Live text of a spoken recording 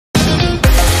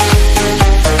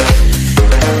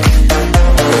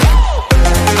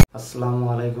আসসালামু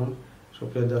আলাইকুম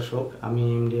সুপ্রিয় দর্শক, আমি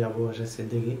এমডি আবু হাসান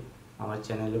সিদ্দিকী। আমার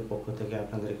চ্যানেলের পক্ষ থেকে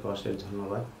আপনাদেরকে অশেষ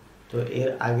ধন্যবাদ। তো এর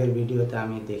আগের ভিডিওতে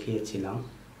আমি দেখিয়েছিলাম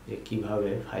যে কিভাবে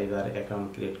ফাইবার অ্যাকাউন্ট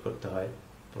ক্রিয়েট করতে হয়,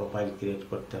 প্রোফাইল ক্রিয়েট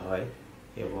করতে হয়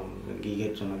এবং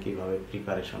গিগের জন্য কিভাবে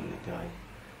প্রিপারেশন নিতে হয়।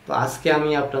 তো আজকে আমি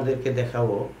আপনাদেরকে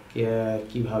দেখাবো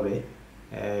কিভাবে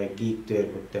গিগ তৈরি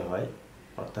করতে হয়,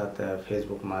 অর্থাৎ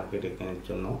ফেসবুক মার্কেটিংয়ের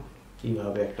জন্য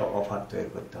কিভাবে একটা অফার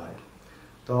তৈরি করতে হয়।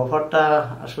 তো অফারটা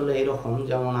আসলে এরকম,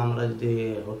 যেমন আমরা যদি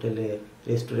হোটেলে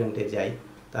রেস্টুরেন্টে যাই,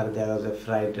 তার দেখা যায়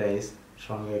ফ্রাইড রাইস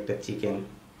সঙ্গে একটা চিকেন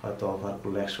হয়তো অফার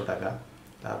করলো 100 টাকা,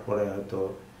 তারপরে হয়তো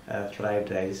ফ্রাইড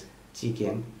রাইস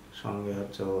চিকেন সঙ্গে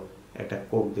হচ্ছে একটা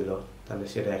কোক দিল, তাহলে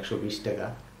সেটা 120 টাকা।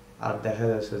 আর দেখা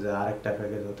যাচ্ছে যে আরেকটা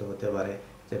প্যাকেজ হতে পারে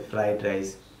যে ফ্রাইড রাইস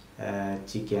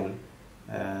চিকেন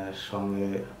সঙ্গে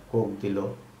কোক দিল,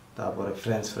 তারপরে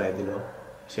ফ্রেঞ্চ ফ্রাই দিল,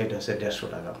 সেটা হচ্ছে 150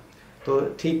 টাকা। তো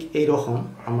ঠিক এই রকম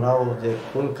আমরাও যে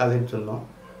কোন কাজের জন্য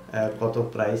কত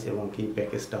প্রাইস এবং কি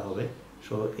প্যাকেজটা হবে,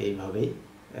 সো এইভাবেই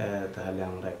তাহলে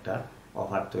আমরা একটা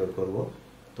অফার তৈরি করব।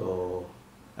 তো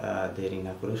দেরি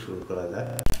না করে শুরু করা যাক।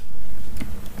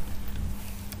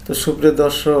 তো সুপ্রিয়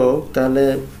দর্শক, তাহলে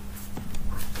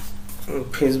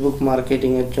ফেসবুক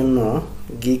মার্কেটিংয়ের জন্য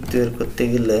গিগ তৈরি করতে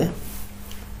গেলে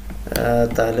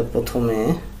তাহলে প্রথমে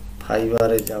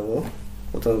ফাইবারে যাব,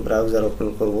 প্রথমে ব্রাউজার ওপেন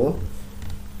করব,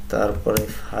 তারপরে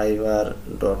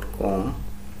fiverr.com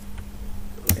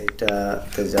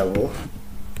এইটাতে যাব।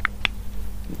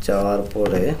 যাওয়ার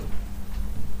পরে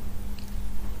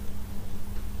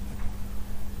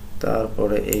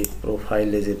তারপরে এই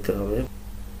প্রোফাইলে যেতে হবে।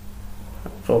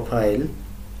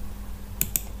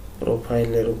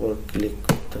 প্রোফাইলের উপর ক্লিক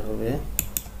করতে হবে।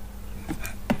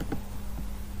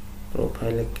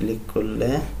 প্রোফাইলে ক্লিক করলে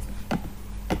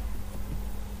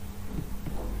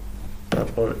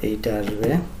তারপর এইটা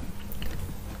আসবে।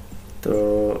 তো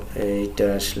এইটা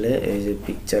আসলে এই যে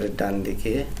পিকচারের ডান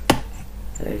দিকে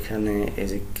এখানে এই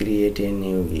যে ক্রিয়েট এ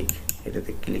নিউ গিগ,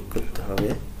 এটাতে ক্লিক করতে হবে।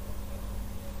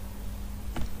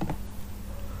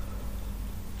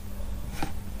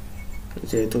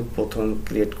 যেহেতু প্রথম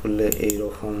ক্রিয়েট করলে এই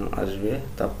রকম আসবে,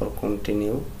 তারপর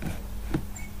কন্টিনিউ।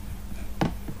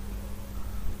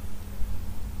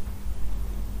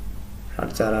 আর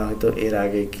যারা হয়তো এর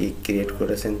আগে গিগ ক্রিয়েট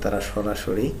করেছেন তারা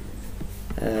সরাসরি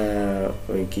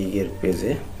ওই গিগের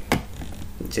পেজে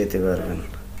যেতে পারবেন।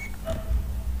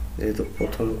 যেহেতু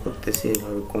প্রথম করতেছি,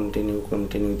 এইভাবে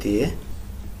কন্টিনিউ দিয়ে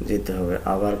যেতে হবে।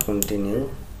 আবার কন্টিনিউ,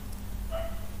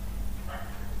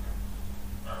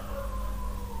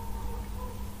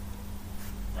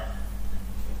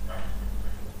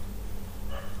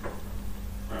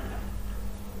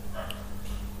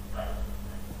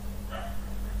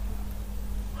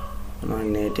 আমার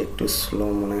নেট একটু স্লো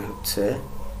মনে হচ্ছে।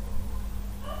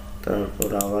 তারপর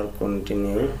আবার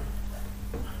কন্টিনিউ,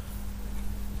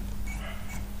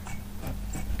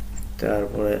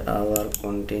 তারপরে আবার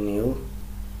কন্টিনিউ,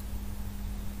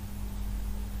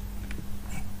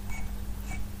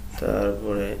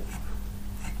 তারপরে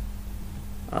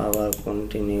আবার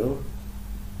কন্টিনিউ,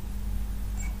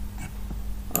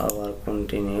 আবার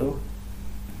কন্টিনিউ,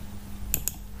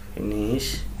 ফিনিশ,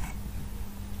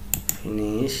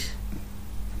 ফিনিশ,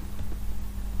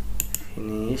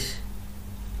 ফিনিশ।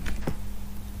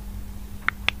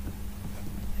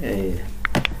 এই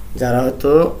যারা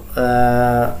হয়তো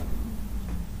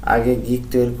আগে গিগ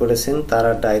তৈরি করেছেন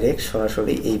তারা ডাইরেক্ট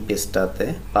সরাসরি এই পেজটাতে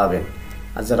পাবেন।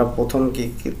 আর যারা প্রথম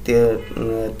গিগ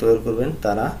তৈরি করবেন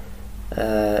তারা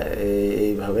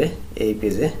এইভাবে এই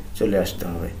পেজে চলে আসতে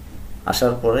হবে।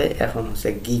 আসার পরে এখন হচ্ছে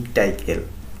গিগ টাইটেল,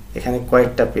 এখানে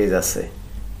কয়েকটা পেজ আছে।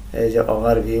 এই যে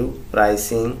ওভারভিউ,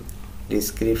 প্রাইসিং,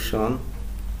 ডিসক্রিপশন,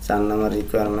 4 নম্বর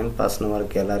রিকোয়ারমেন্ট, 5 নম্বর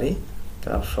গ্যালারি,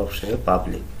 তার সবশেষে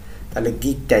পাবলিক। তাহলে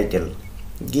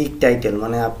গিগ টাইটেল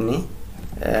মানে আপনি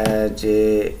যে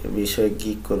বিষয়ে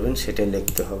গিগ করবেন সেটা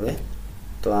লিখতে হবে।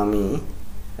 তো আমি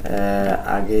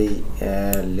আগেই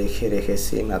লিখে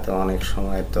রেখেছি, না তো অনেক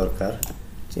সময়ের দরকার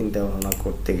চিন্তা ভাবনা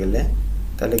করতে গেলে।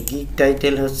 তাহলে গিগ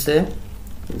টাইটেল হচ্ছে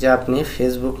যে আপনি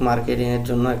ফেসবুক মার্কেটিংয়ের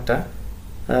জন্য একটা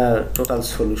টোটাল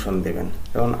সলিউশন দেবেন।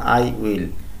 যেমন আই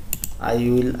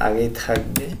উইল আগেই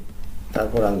থাকবে,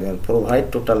 তারপর আমি provide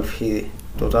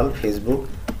total Facebook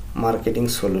marketing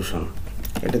solution,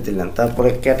 এটা দিলেন। তারপরে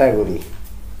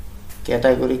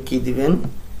ক্যাটাগরি কি দিবেন?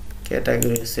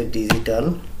 ক্যাটাগরি হচ্ছে ডিজিটাল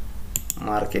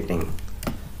মার্কেটিং,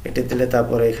 এটা দিলে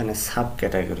তারপরে এখানে সাব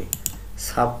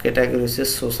ক্যাটাগরি হচ্ছে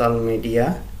সোশ্যাল মিডিয়া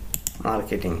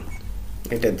মার্কেটিং,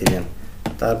 এটা দিলেন।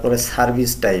 তারপরে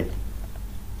সার্ভিস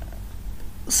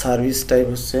টাইপ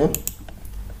হচ্ছে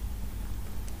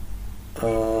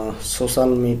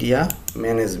সোশ্যাল মিডিয়া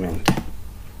ম্যানেজমেন্ট।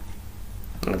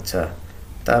 আচ্ছা,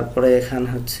 তারপরে এখানে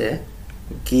হচ্ছে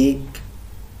গিগ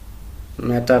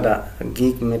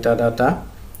মেটাডাটা,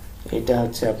 এটা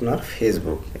হচ্ছে আপনার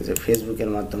ফেসবুক, এই যে ফেসবুকের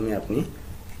মাধ্যমে আপনি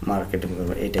মার্কেটিং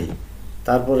করবেন এটাই।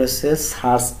 তারপর হচ্ছে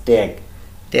সার্চ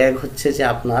ট্যাগ হচ্ছে যে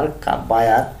আপনার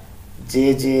বায়ার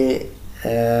যে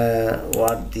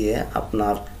ওয়ার্ড দিয়ে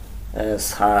আপনার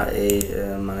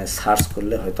মানে সার্চ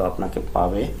করলে হয়তো আপনাকে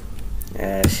পাবে,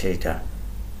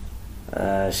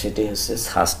 সেটাই হচ্ছে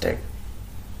search tag.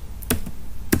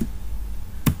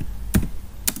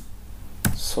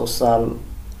 Social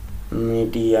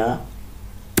media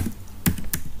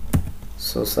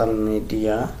social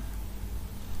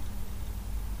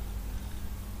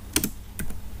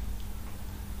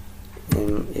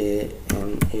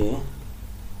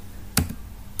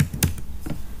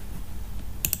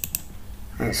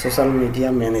media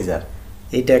manager,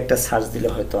 এইটা একটা সার্চ দিলে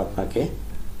হয়তো আপনাকে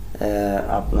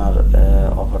আপনার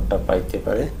অফারটা পাইতে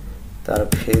পারে। তার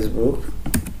ফেসবুক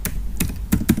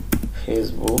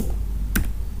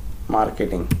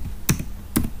মার্কেটিং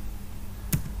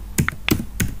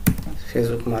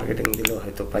দিলেও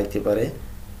হয়তো পাইতে পারে।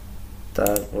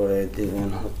 তারপরে দিবেন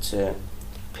হচ্ছে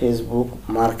ফেসবুক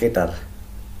মার্কেটার,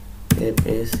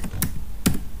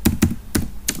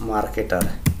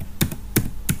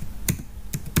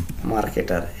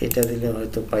 মার্কেটার এটা দিলে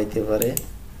হয়তো পাইতে পারে।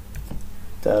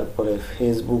 তারপরে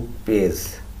ফেসবুক পেজ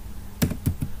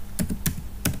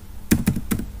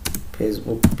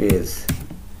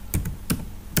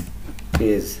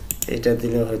এটা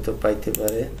দিলে হয়তো পাইতে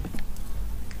পারে।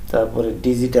 তারপরে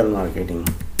ডিজিটাল মার্কেটিং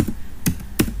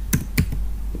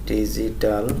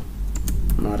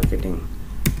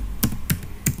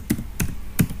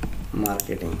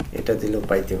এটা দিলেও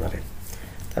পাইতে পারে।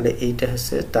 তাহলে এইটা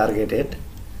হচ্ছে টার্গেটেড,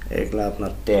 এগুলো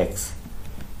আপনার ট্যাক্স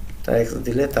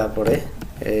দিলে তারপরে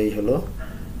এই হলো,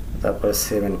 তারপরে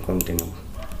 7 কন্টিনিউ।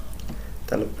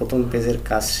 তাহলে প্রথম পেজের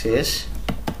কাজ শেষ,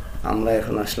 আমরা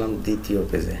এখন আসলাম দ্বিতীয়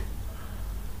পেজে।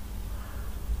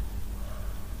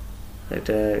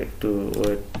 এটা একটু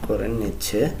ওয়েট করেন,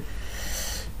 নিচ্ছে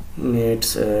নেট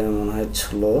মনে হয়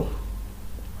স্লো।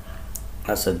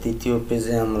 আচ্ছা, দ্বিতীয়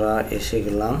পেজে আমরা এসে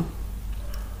গেলাম।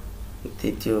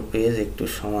 দ্বিতীয় পেজ একটু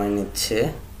সময় নিচ্ছে।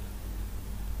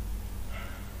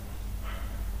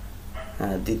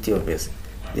 দ্বিতীয় পেজ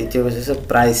হচ্ছে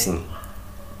প্রাইসিং।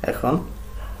 এখন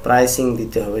প্রাইসিং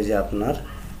দিতে হবে যে আপনার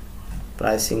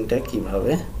প্রাইসিংটা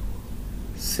কিভাবে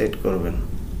সেট করবেন।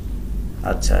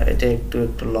 আচ্ছা, এটা একটু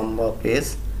লম্বা পেজ।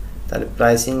 তাহলে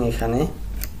প্রাইসিং এখানে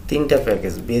 3টা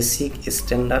প্যাকেজ, বেসিক,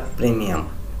 স্ট্যান্ডার্ড, প্রিমিয়াম,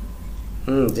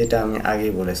 যেটা আমি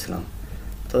আগেই বলেছিলাম।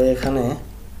 তো এখানে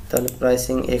তাহলে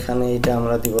প্রাইসিং এখানে এটা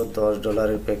আমরা দিব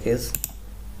 $10 প্যাকেজ,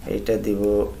 এইটা দিব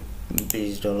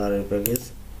 $20 প্যাকেজ,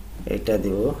 এইটা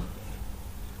দিব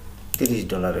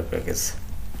 $30 প্যাকেজ।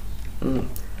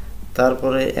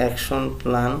 তারপরে অ্যাকশন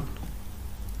প্ল্যান,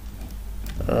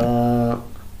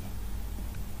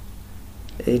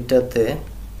 এইটাতে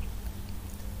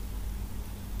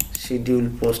শিডিউল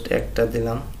পোস্ট একটা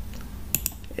দিলাম,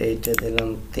 এইটা দিলাম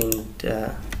 3টা,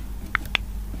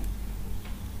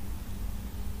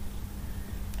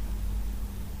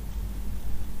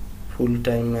 ফুল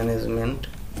টাইম ম্যানেজমেন্ট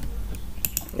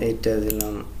এইটা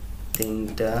দিলাম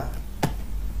 3টা।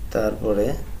 তারপরে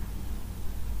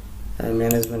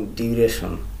ম্যানেজমেন্ট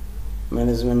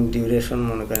ডিউরেশন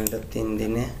মনে করেন এটা 3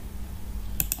 দিনে,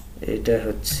 এটা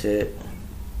হচ্ছে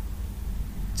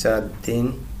 4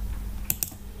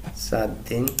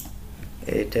 দিন,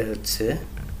 এইটা হচ্ছে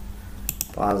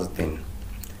 5 দিন।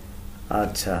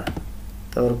 আচ্ছা,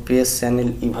 তারপর পেজ চ্যানেল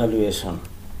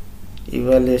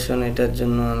ইভালুয়েশন এটার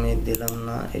জন্য আমি দিলাম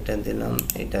না,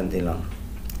 এটা দিলাম।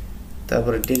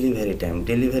 তারপরে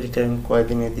ডেলিভারি টাইম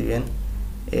কয়দিনে দিবেন,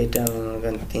 এইটা আমি মনে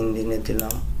করেন 3 দিনে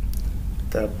দিলাম।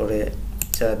 তারপরে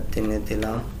 4 দিনে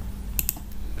দিলাম,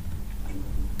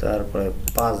 তারপরে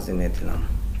 5 দিনে দিলাম।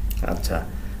 আচ্ছা,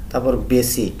 তারপর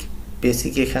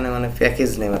বেসিক এখানে মানে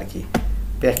প্যাকেজ নেম আর কি।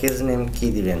 প্যাকেজ নেম কি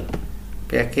দিবেন?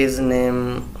 প্যাকেজ নেম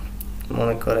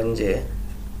মনে করেন যে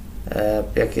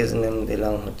প্যাকেজ নেম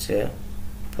দিলাম হচ্ছে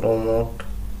প্রমোট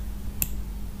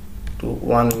টু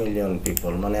 1 মিলিয়ন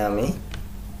পিপল, মানে আমি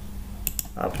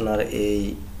আপনার এই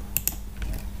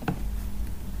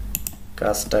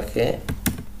কাজটাকে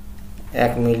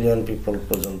 1 মিলিয়ন পিপল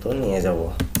পর্যন্ত নিয়ে যাব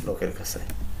লোকের কাছে।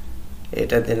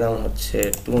 এটা দিলাম হচ্ছে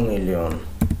 2 মিলিয়ন,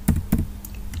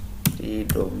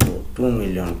 2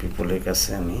 মিলিয়ন পিপলের কাছে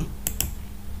আমি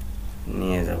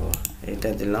নিয়ে যাব। এটা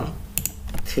দিলাম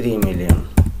 3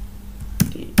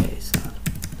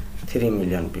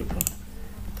 মিলিয়ন পিপল।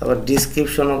 তারপর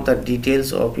description of the details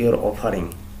of your offering,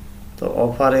 তো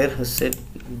অফারের হচ্ছে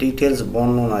ডিটেলস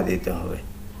বর্ণনা দিতে হবে।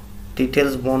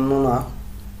 ডিটেলস বর্ণনা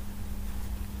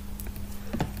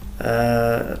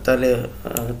তাহলে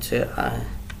হচ্ছে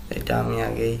এটা আমি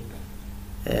আগেই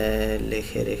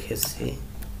লিখে রেখেছি।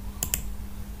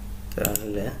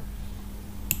 তাহলে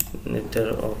নেটের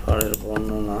অফারের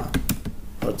বর্ণনা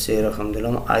হচ্ছে এরকম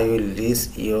দিলাম, I will reach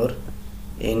your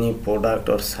any product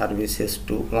or services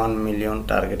to 1 million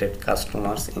targeted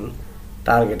customers in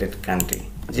targeted country.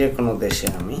 যে কোনো দেশে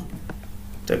আমি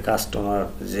তো কাস্টমার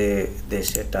যে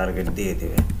দেশে টার্গেট দিয়ে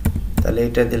দেবে। তাহলে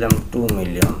এটা দিলাম 2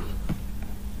 মিলিয়ন,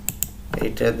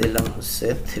 এটা দিলাম হচ্ছে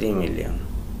 3 মিলিয়ন,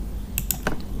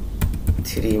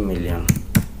 3 মিলিয়ন,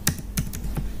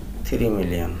 3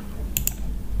 মিলিয়ন।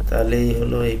 তাহলে এই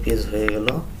হলো, এই পেজ হয়ে গেল।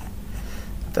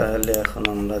 তাহলে এখন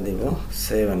আমরা দেব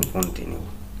 7 কন্টিনিউ।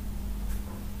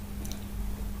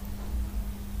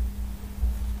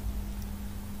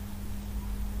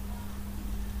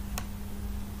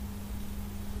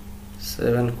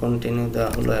 কন্টিনিউ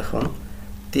দেওয়া হলো। এখন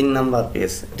 3 নাম্বার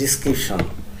পেজ, ডিসক্রিপশন।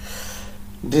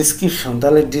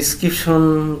 তাহলে ডিসক্রিপশন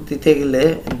দিতে গেলে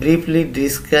briefly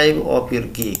describe of your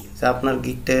gig, যে আপনার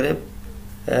গিগটার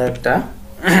একটা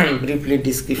ব্রিফলি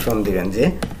ডিসক্রিপশন দিবেন, যে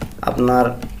আপনার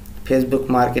ফেসবুক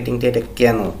মার্কেটিংটা এটা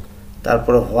কেন,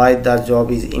 তারপরে why the job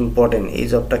is important, এই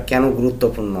জবটা কেন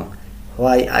গুরুত্বপূর্ণ,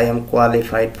 why I am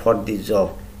qualified for this job,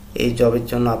 এই জবের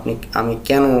জন্য আমি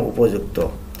কেন উপযুক্ত।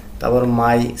 তারপর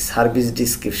মাই সার্ভিস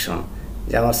ডিসক্রিপশন,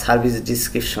 যে আমার সার্ভিস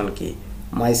ডিসক্রিপশন কি,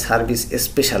 মাই সার্ভিস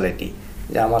স্পেশালিটি,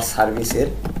 যে আমার সার্ভিসের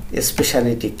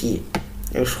স্পেশালিটি কি,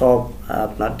 এগুলো সব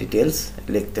আপনার ডিটেলস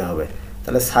লিখতে হবে।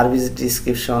 তাহলে সার্ভিস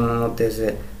ডিসক্রিপশনের মধ্যে যে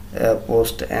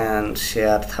post and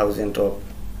share 1000 of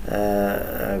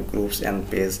groups and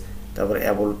page, তারপর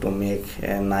able to make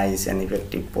nice and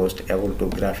effective post, able to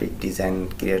graphic design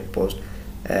create post,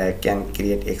 can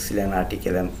create excellent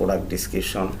article and product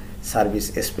description. Service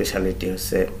speciality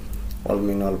হচ্ছে all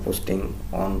minimal posting,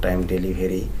 on time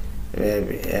delivery,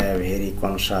 very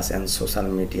conscious and social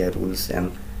media rules and,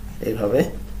 এইভাবে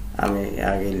আমি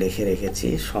আগে লিখে রেখেছি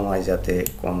সময় যাতে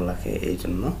কম লাগে এই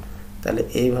জন্য। তাহলে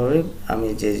এইভাবে আমি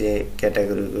যে যে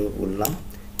ক্যাটাগরিগুলো বললাম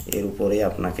এর উপরেই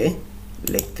আপনাকে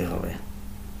লিখতে হবে।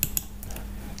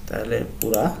 তাহলে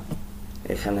পুরা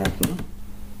এখানে আপনি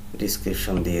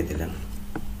ডিসক্রিপশন দিয়ে দিলেন,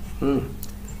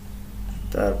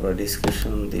 তারপর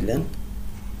ডিসক্রিপশন দিলেন,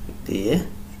 দিয়ে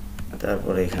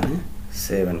তারপর এখানে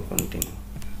 7 কন্টিনিউ।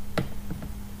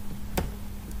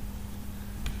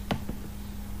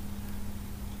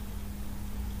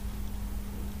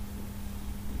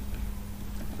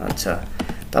 আচ্ছা,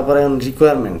 তারপরে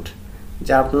রিকোয়ারমেন্ট,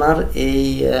 যে আপনার এই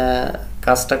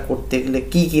কাজটা করতে গেলে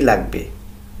কি কি লাগবে,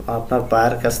 আপনার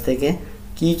বায়ার কাছ থেকে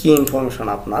কি কি ইনফরমেশন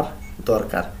আপনার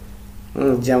দরকার।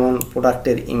 যেমন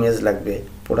প্রোডাক্টের ইমেজ লাগবে,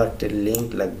 প্রোডাক্টের লিঙ্ক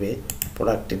লাগবে,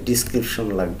 প্রোডাক্টের ডিসক্রিপশন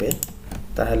লাগবে।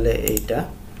 তাহলে এইটা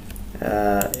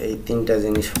এই 3টা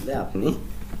জিনিস হলে আপনি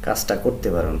কাজটা করতে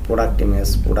পারবেন। Product image,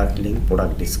 product link,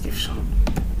 product description,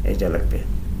 এইটা লাগবে।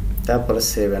 তারপরে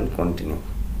 7 continue.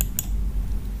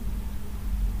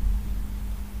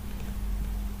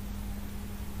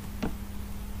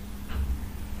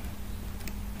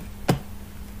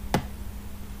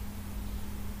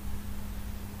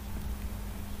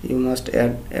 You must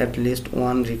add at least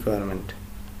one requirement.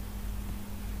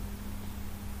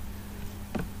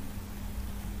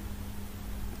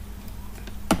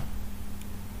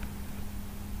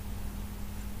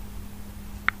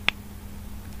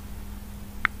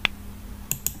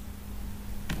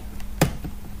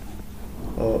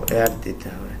 Add দিতে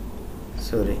হবে,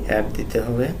 অ্যাড দিতে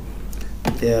হবে।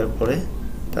 দেওয়ার পরে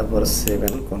তারপর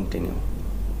 7 কন্টিনিউ।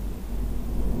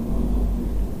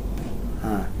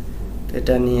 হ্যাঁ,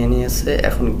 এটা নিয়ে নিয়েছে।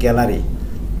 এখন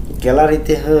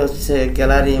গ্যালারিতে হচ্ছে,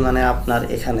 গ্যালারি মানে আপনার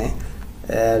এখানে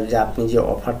যে আপনি যে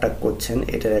অফারটা করছেন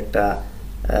এটার একটা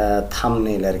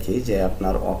থাম্বনেইল আর কি, যে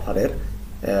আপনার অফারের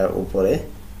উপরে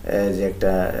যে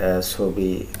একটা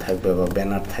ছবি থাকবে বা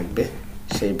ব্যানার থাকবে,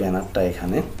 সেই ব্যানারটা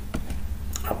এখানে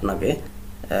আপনাকে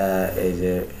এই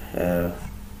যে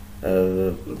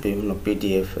বিভিন্ন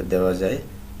পিডিএফ দেওয়া যায়,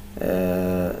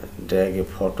 ড্র্যাগ এ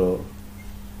ফটো,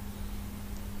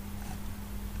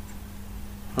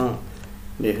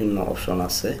 বিভিন্ন অপশন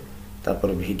আছে। তারপর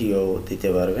ভিডিও দিতে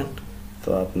পারবেন। তো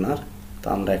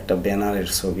আমরা একটা ব্যানারের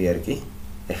ছবি আর কি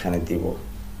এখানে দিব,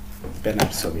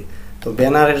 ব্যানার ছবি। তো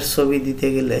ব্যানারের ছবি দিতে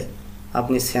গেলে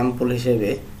আপনি স্যাম্পল হিসেবে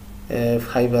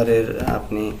ফাইবারের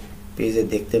আপনি পেজে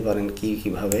দেখতে পারেন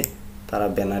কিভাবে তারা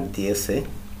ব্যানার দিয়েছে,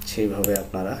 সেইভাবে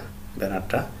আপনারা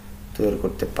ব্যানারটা তৈরি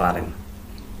করতে পারেন।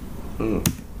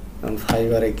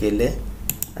 ফাইবারে গেলে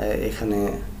এখানে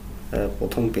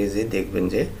প্রথম পেজে দেখবেন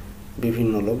যে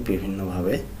বিভিন্ন লোক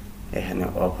বিভিন্নভাবে এখানে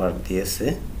অফার দিয়েছে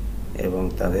এবং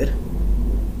তাদের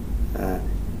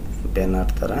ব্যানার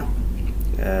তারা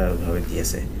ভাবে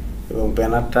দিয়েছে। এবং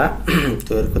ব্যানারটা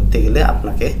তৈরি করতে গেলে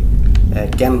আপনাকে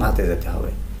ক্যানভাতে যেতে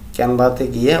হবে। ক্যানভাতে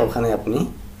গিয়ে ওখানে আপনি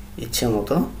ইচ্ছে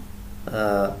মতো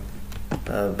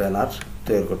ব্যানার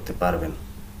তৈরি করতে পারবেন।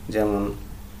 যেমন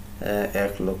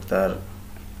এক লোক তার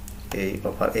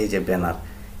এই যে ব্যানার,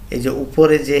 এই যে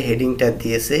উপরে যে হেডিংটা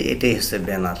দিয়েছে এটাই হচ্ছে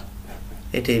ব্যানার,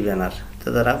 এটাই ব্যানার। তো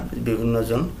তারা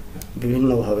বিভিন্নজন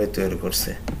বিভিন্নভাবে তৈরি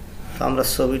করছে। তো আমরা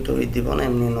ছবি টবি দিব না,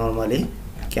 এমনি নর্মালি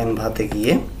ক্যানভাতে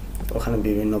গিয়ে ওখানে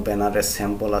বিভিন্ন ব্যানারের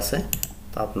স্যাম্পল আছে,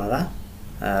 তো আপনারা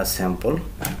স্যাম্পল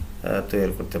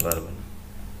তৈরি করতে পারবেন।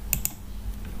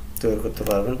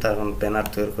 তার কারণ ব্যানার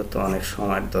তৈরি করতে অনেক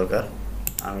সময়ের দরকার।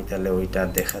 আমি তাহলে ওইটা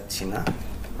দেখাচ্ছি না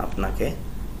আপনাকে।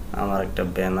 আমার একটা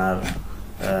ব্যানার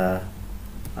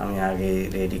আমি আগেই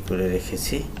রেডি করে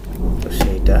রেখেছি, তো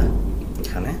সেইটা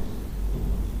এখানে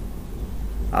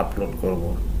আপলোড করব।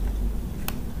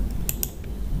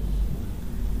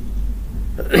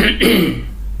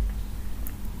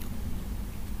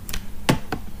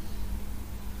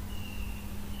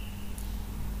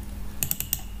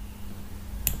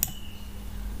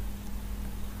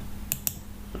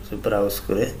 ব্রাউজ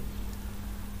করে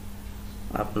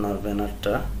আপনার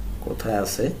ব্যানারটা কোথায়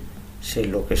আছে সেই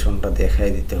লোকেশনটা দেখাই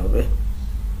দিতে হবে।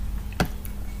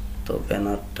 তো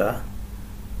ব্যানারটা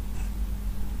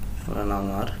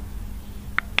আমার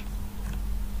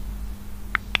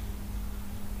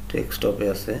ডেস্কটপে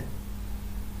আছে।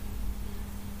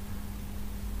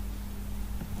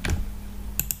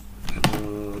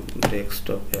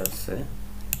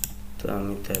 তো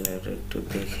আমি তাহলে একটু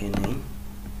দেখে নিই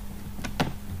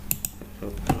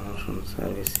প্রমোশন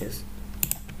সার্ভিসেস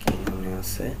কি মনে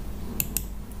আছে।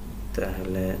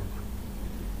 তাহলে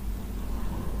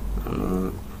আমি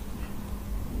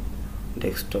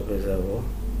ডেস্কটপে যাব,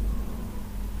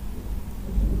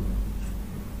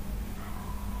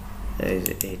 এই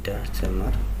যে এইটা হচ্ছে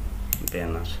আমার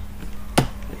ব্যানার।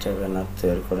 এটা ব্যানার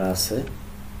তৈরি করা আছে,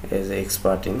 এই যে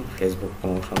expert in Facebook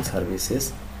promotion services,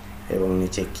 এবং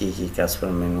নিচে কি কি কাজ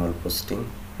করে, manual posting,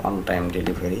 on time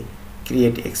delivery,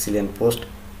 create excellent post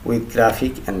with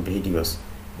graphic and videos.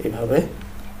 এইভাবে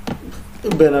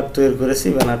ব্যানার তৈরি করেছি,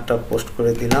 ব্যানারটা পোস্ট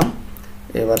করে দিলাম।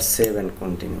 এবার সেভ অ্যান্ড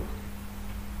কন্টিনিউ।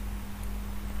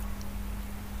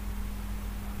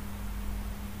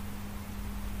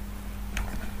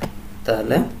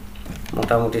 তাহলে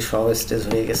মোটামুটি সব স্টেজ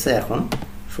হয়ে গেছে, এখন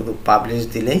শুধু পাবলিশ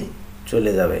দিলেই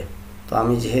চলে যাবে। তো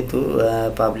আমি যেহেতু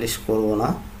পাবলিশ করব না,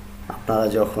 আপনারা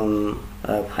যখন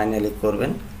ফাইনালি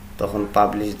করবেন তখন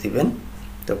পাবলিশ দিবেন।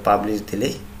 তো পাবলিশ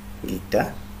দিলেই গিগটা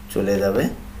চলে যাবে।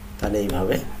 তাহলে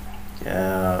এইভাবে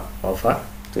অফার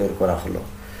তৈরি করা হলো।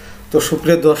 তো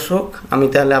সুপ্রিয় দর্শক, আমি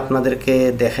তাহলে আপনাদেরকে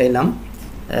দেখাইলাম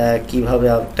কিভাবে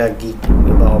একটা গিগ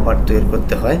বা অফার তৈরি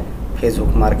করতে হয়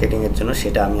ফেসবুক মার্কেটিংয়ের জন্য,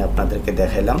 সেটা আমি আপনাদেরকে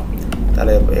দেখাইলাম।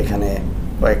 তাহলে এখানে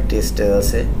কয়েকটি স্টেজ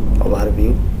আছে: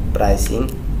 overview, pricing,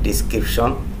 description,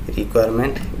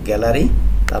 requirement, gallery,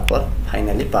 তারপর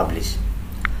ফাইনালি পাবলিশ।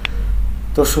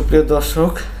 তো সুপ্রিয়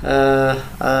দর্শক,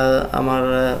 আমার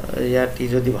ইয়াটি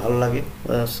যদি ভালো লাগে,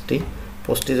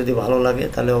 পোস্টটি যদি ভালো লাগে,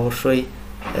 তাহলে অবশ্যই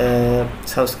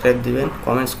সাবস্ক্রাইব দিবেন,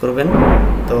 কমেন্টস করবেন।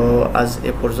 তো আজ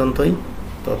এ পর্যন্তই।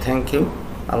 তো থ্যাংক ইউ,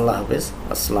 আল্লাহ হাফেজ,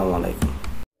 আসসালামু আলাইকুম।